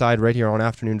on the other side right here on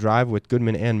Afternoon Drive with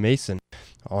Goodman and Mason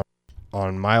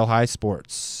on Mile High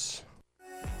Sports.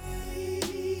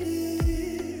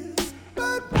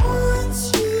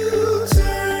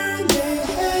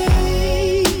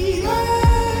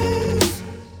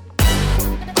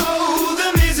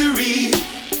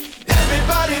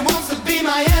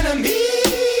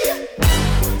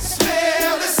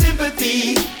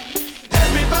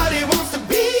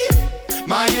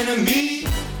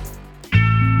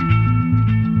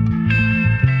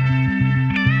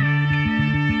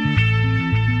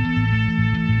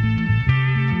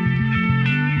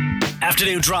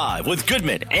 Afternoon Drive with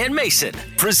Goodman and Mason,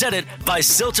 presented by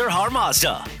Silter Har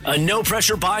Mazda. A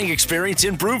no-pressure buying experience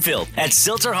in Broomfield at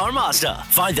Silter Har Mazda.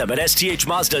 Find them at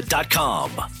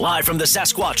sthmazda.com. Live from the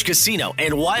Sasquatch Casino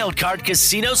and Wildcard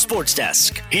Casino Sports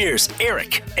Desk, here's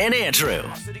Eric and Andrew.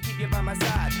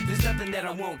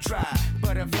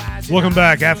 Welcome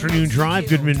back. Afternoon Drive,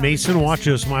 Goodman Mason. Watch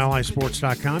us,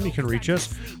 milehighsports.com. You can reach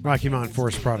us. Rocky Mountain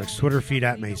Forest Products Twitter feed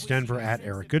at Mace Denver at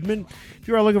Eric Goodman. If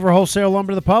you are looking for wholesale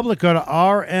lumber to the public, go to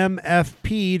rmfp.com.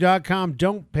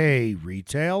 Don't pay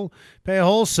retail, pay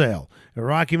wholesale. At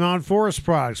Rocky Mountain Forest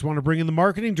Products, want to bring in the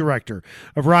marketing director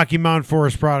of Rocky Mountain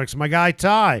Forest Products, my guy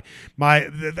Ty.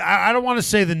 I don't want to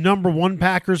say the number one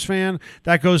Packers fan.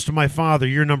 That goes to my father.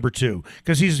 You're number two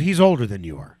because he's older than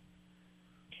you are.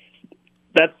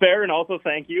 That's fair, and also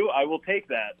thank you. I will take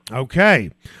that.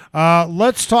 Okay.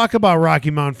 Let's talk about Rocky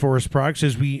Mountain Forest Products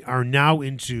as we are now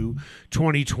into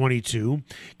 2022.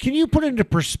 Can you put into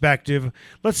perspective,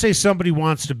 let's say somebody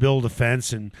wants to build a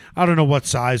fence, and I don't know what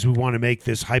size we want to make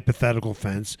this hypothetical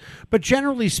fence, but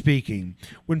generally speaking,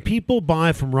 when people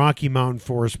buy from Rocky Mountain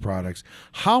Forest Products,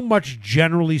 how much,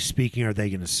 generally speaking, are they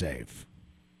going to save?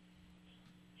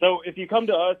 So if you come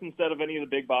to us instead of any of the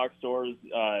big box stores,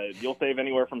 you'll save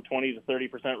anywhere from 20 to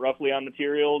 30% roughly on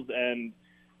materials. And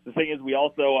the thing is, we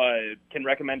also can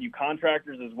recommend you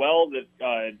contractors as well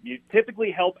that you typically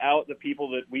help out the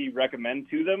people that we recommend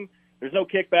to them. There's no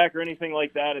kickback or anything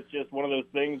like that. It's just one of those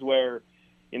things where,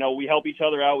 we help each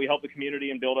other out. We help the community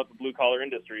and build up the blue collar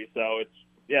industry. So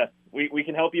we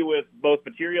can help you with both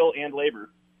material and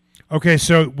labor. Okay,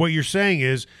 so what you're saying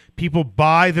is people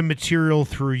buy the material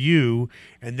through you,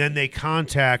 and then they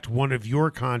contact one of your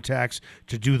contacts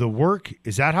to do the work.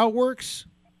 Is that how it works?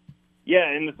 Yeah,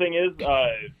 and the thing is,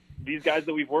 these guys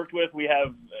that we've worked with, we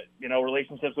have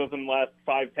relationships with them the last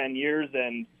 5-10 years,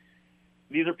 and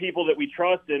these are people that we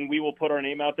trust, and we will put our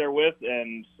name out there with,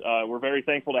 and we're very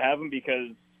thankful to have them because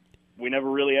we never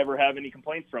really ever have any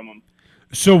complaints from them.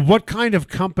 So what kind of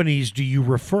companies do you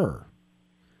refer?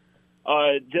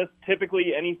 Just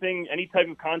typically any type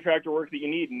of contractor work that you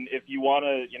need. And if you want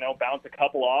to, bounce a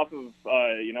couple off of,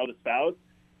 the spouse,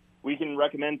 we can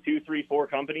recommend 2, 3, 4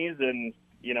 companies and,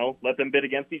 let them bid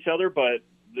against each other. But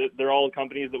they're all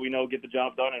companies that we know get the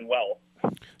job done and well.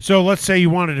 So let's say you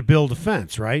wanted to build a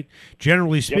fence, right?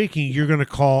 Generally speaking, You're going to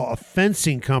call a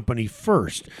fencing company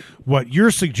first. What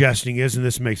you're suggesting is, and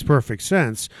this makes perfect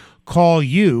sense, call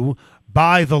you,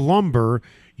 buy the lumber.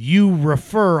 You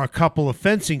refer a couple of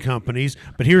fencing companies,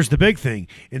 but here's the big thing.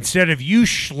 Instead of you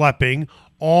schlepping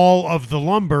all of the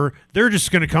lumber, they're just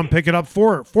going to come pick it up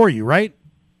for you, right?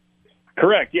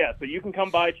 Correct, yeah. So you can come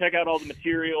by, check out all the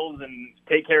materials, and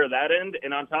take care of that end.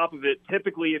 And on top of it,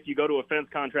 typically if you go to a fence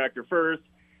contractor first,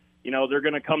 they're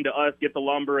going to come to us, get the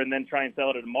lumber, and then try and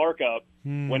sell it at a markup.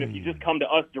 When if you just come to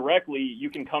us directly, you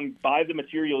can come buy the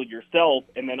material yourself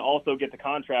and then also get the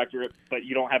contractor, but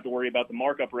you don't have to worry about the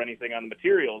markup or anything on the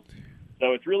materials.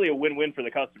 So it's really a win-win for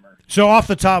the customer. So off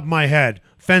the top of my head,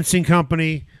 fencing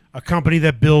company, a company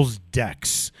that builds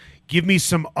decks. Give me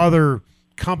some other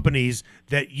companies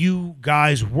that you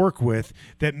guys work with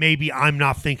that maybe I'm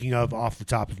not thinking of off the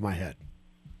top of my head.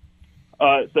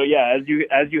 So as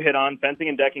you hit on, fencing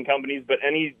and decking companies, but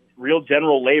any real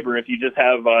general labor, if you just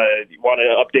have you want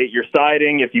to update your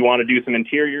siding, if you want to do some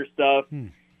interior stuff,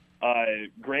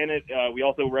 granite, we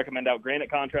also recommend out granite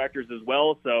contractors as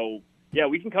well. So yeah,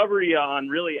 we can cover you on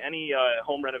really any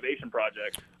home renovation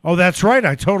project. Oh, that's right.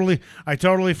 I totally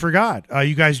forgot.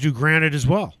 You guys do granite as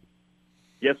well.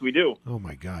 Yes, we do. Oh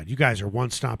my God, you guys are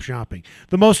one-stop shopping.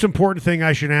 The most important thing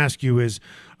I should ask you is,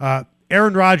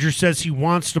 Aaron Rodgers says he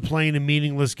wants to play in a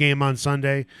meaningless game on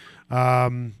Sunday. Are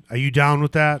you down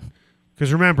with that?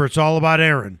 Because remember, it's all about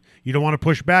Aaron. You don't want to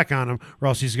push back on him or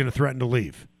else he's going to threaten to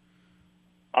leave.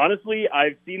 Honestly,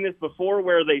 I've seen this before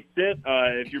where they sit.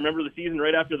 If you remember the season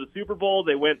right after the Super Bowl,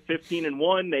 they went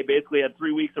 15-1. They basically had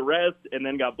 3 weeks of rest and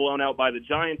then got blown out by the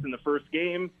Giants in the first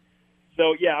game.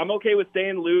 So, yeah, I'm okay with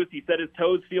staying loose. He said his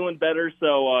toe's feeling better.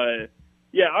 So,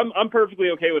 yeah, I'm perfectly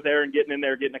okay with Aaron getting in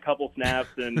there, getting a couple snaps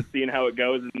and seeing how it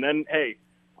goes. And then, hey,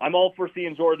 I'm all for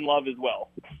seeing Jordan Love as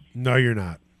well. No, you're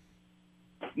not.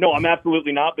 No, I'm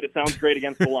absolutely not, but it sounds great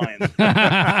against the Lions.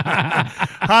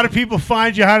 How do people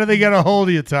find you? How do they get a hold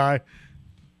of you, Ty?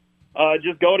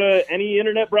 Just go to any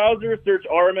internet browser, search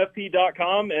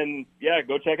rmfp.com, and, yeah,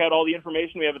 go check out all the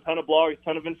information. We have a ton of blogs, a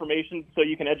ton of information, so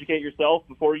you can educate yourself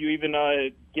before you even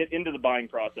get into the buying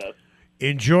process.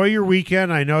 Enjoy your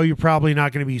weekend. I know you're probably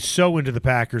not going to be so into the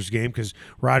Packers game because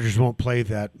Rodgers won't play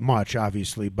that much,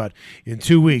 obviously, but in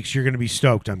 2 weeks you're going to be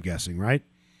stoked, I'm guessing, right?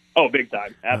 Oh, big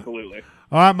time. Absolutely.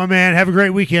 All right, my man. Have a great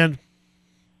weekend.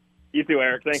 You too,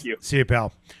 Eric. Thank you. See you,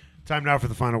 pal. Time now for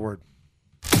the final word.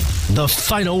 The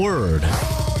final word.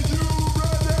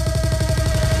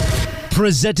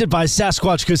 Presented by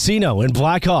Sasquatch Casino in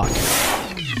Black Hawk.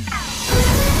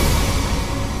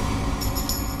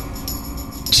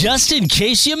 Just in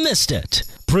case you missed it.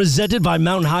 Presented by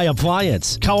Mountain High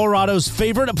Appliance, Colorado's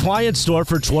favorite appliance store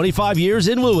for 25 years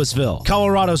in Louisville,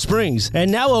 Colorado Springs,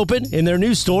 and now open in their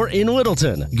new store in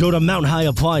Littleton. Go to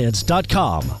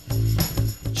mountainhighappliance.com.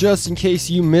 Just in case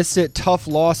you missed it, tough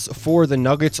loss for the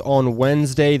Nuggets on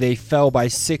Wednesday. They fell by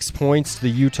 6 points to the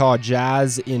Utah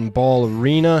Jazz in Ball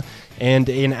Arena, and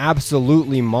an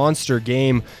absolutely monster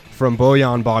game from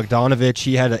Bojan Bogdanovic.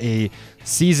 He had a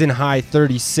season-high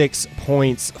 36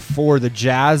 points for the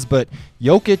Jazz, but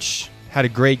Jokic had a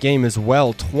great game as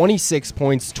well. 26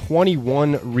 points,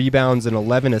 21 rebounds, and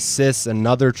 11 assists.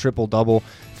 Another triple-double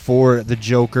for the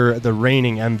Joker, the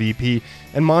reigning MVP.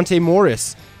 And Monte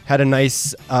Morris had a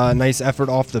nice effort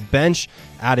off the bench,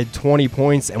 added 20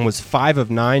 points, and was 5 of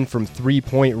 9 from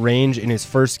three-point range in his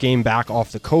first game back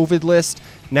off the COVID list.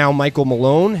 Now Michael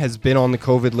Malone has been on the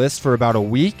COVID list for about a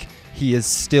week. He is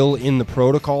still in the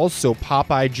protocols, so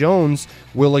Popeye Jones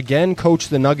will again coach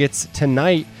the Nuggets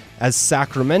tonight as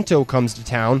Sacramento comes to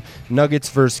town. Nuggets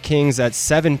versus Kings at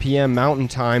 7 p.m. Mountain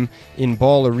Time in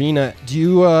Ball Arena. Do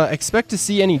you expect to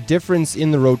see any difference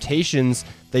in the rotations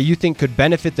that you think could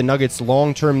benefit the Nuggets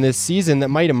long-term this season that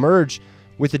might emerge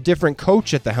with a different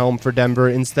coach at the helm for Denver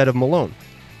instead of Malone?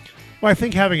 Well, I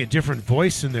think having a different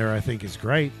voice in there, I think, is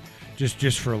great,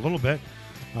 just for a little bit.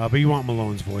 But you want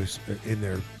Malone's voice in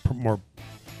there more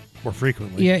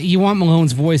frequently. Yeah, you want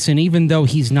Malone's voice, and even though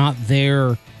he's not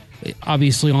there,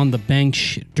 obviously on the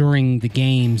bench during the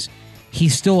games, he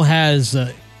still has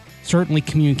certainly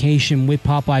communication with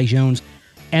Popeye Jones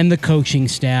and the coaching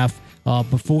staff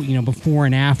before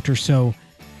and after. So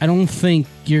I don't think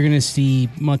you're going to see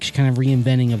much kind of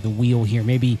reinventing of the wheel here.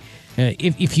 Maybe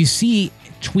if you see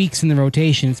tweaks in the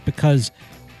rotation, it's because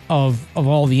of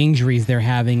all the injuries they're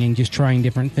having and just trying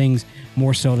different things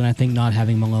more so than I think not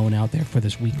having Malone out there for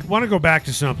this week. I want to go back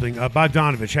to something.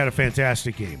 Bogdanovic had a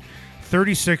fantastic game.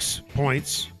 36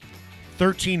 points,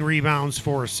 13 rebounds,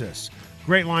 4 assists.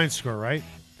 Great line score, right?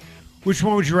 Which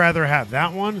one would you rather have,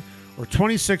 that one or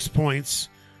 26 points,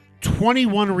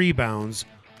 21 rebounds,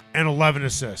 and 11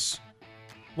 assists?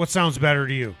 What sounds better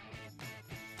to you?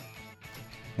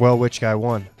 Well, which guy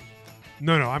won?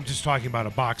 No, I'm just talking about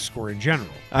a box score in general.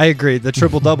 I agree. The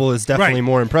triple-double is definitely Right.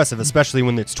 more impressive, especially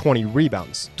when it's 20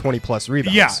 rebounds, 20-plus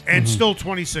rebounds. Yeah, and still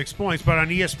 26 points. But on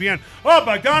ESPN,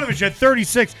 Bogdanovic had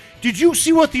 36. Did you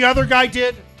see what the other guy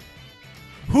did?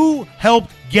 Who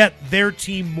helped get their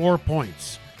team more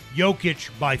points? Jokic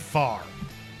by far.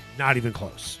 Not even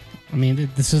close. I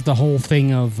mean, this is the whole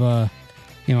thing of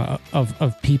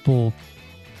people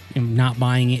not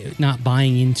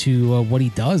buying into what he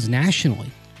does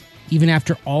nationally, even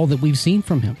after all that we've seen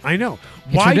from him. I know.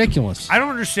 It's ridiculous. I don't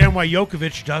understand why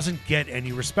Jokic doesn't get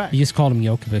any respect. You just called him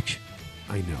Jokovic.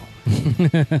 I know.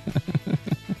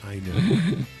 I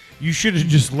know. You should have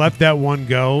just let that one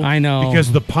go. I know.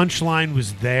 Because the punchline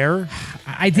was there.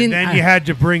 I didn't. And then you had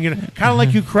to bring it. Kind of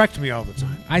like you correct me all the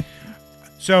time.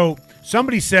 So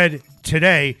somebody said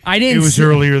today. I didn't. It was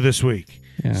earlier this week.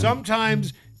 Yeah.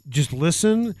 Sometimes just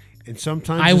listen, and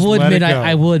sometimes I just will let admit. it go.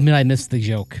 I will admit I missed the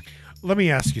joke. Let me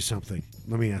ask you something.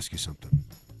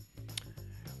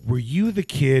 Were you the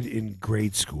kid in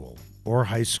grade school or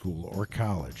high school or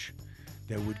college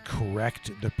that would correct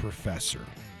the professor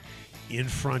in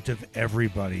front of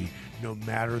everybody, no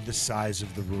matter the size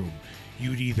of the room?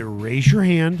 You'd either raise your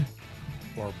hand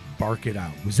or bark it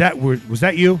out. Was that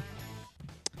you?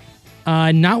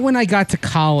 Not when I got to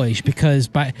college, because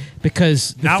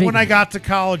when I got to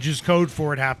college is code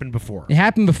for it happened before. It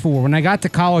happened before. When I got to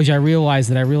college, I realized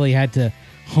that I really had to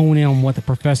hone in on what the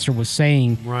professor was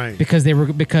saying, right? Because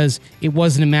it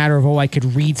wasn't a matter of I could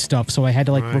read stuff, so I had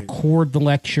to record the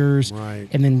lectures, right,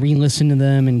 and then re-listen to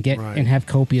them and get and have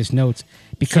copious notes.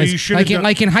 Because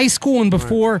like in high school and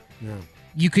before,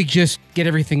 you could just get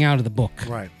everything out of the book,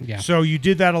 right? Yeah. So you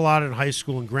did that a lot in high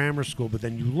school and grammar school, but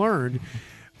then you learned.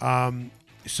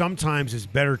 Sometimes it's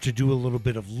better to do a little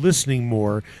bit of listening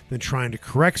more than trying to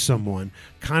correct someone.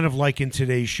 Kind of like in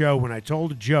today's show when I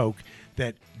told a joke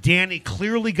that Danny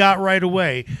clearly got right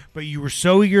away, but you were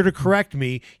so eager to correct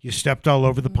me, you stepped all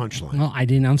over the punchline. Well, I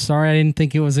didn't. I'm sorry. I didn't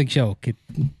think it was a joke.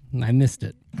 I missed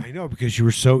it. I know, because you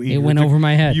were so eager. It went over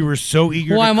my head. You were so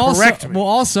eager to correct me. Well,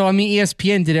 also, I mean,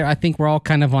 ESPN did it. I think we're all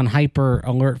kind of on hyper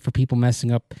alert for people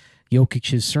messing up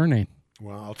Jokic's surname.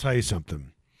 Well, I'll tell you something.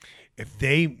 If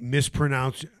they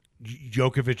mispronounce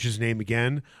Jokovic's name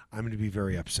again, I'm going to be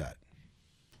very upset.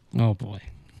 Oh, boy.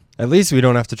 At least we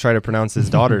don't have to try to pronounce his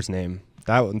daughter's name.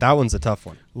 That one's a tough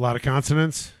one. A lot of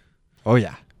consonants. Oh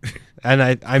yeah, and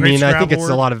I mean I think it's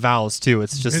a lot of vowels too.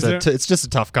 It's just it's just a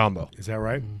tough combo. Is that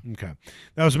right? Okay,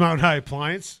 that was Mountain High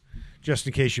Appliance. Just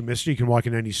in case you missed it, you can walk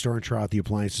in any store and try out the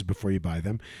appliances before you buy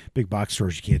them. Big box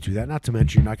stores, you can't do that. Not to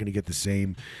mention, you're not going to get the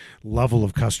same level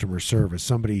of customer service.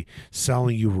 Somebody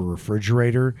selling you a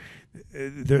refrigerator,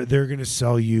 they're going to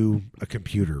sell you a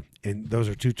computer. And those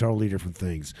are two totally different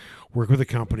things. Work with a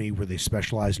company where they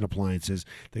specialize in appliances.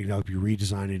 They can help you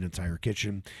redesign an entire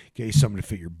kitchen, get you something to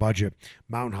fit your budget.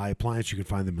 Mountain High Appliance, you can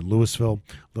find them in Louisville.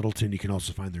 Littleton, you can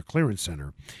also find their clearance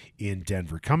center in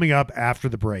Denver. Coming up after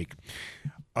the break,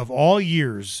 of all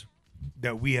years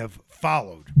that we have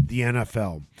followed the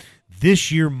NFL,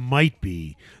 this year might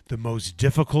be the most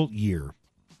difficult year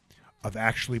of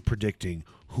actually predicting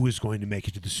who is going to make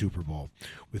it to the Super Bowl.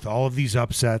 With all of these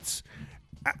upsets,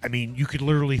 I mean, you could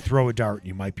literally throw a dart and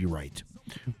you might be right.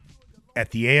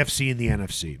 At the AFC and the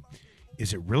NFC,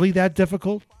 is it really that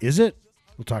difficult? Is it?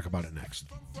 We'll talk about it next.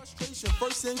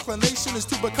 First inclination is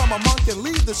to become a monk and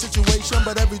leave the situation,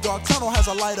 but every dark tunnel has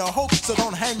a light of hope, so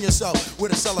don't hang yourself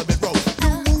with a celibate rope.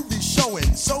 New movie showing,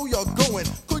 so you're going.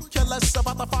 Could care less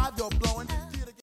about the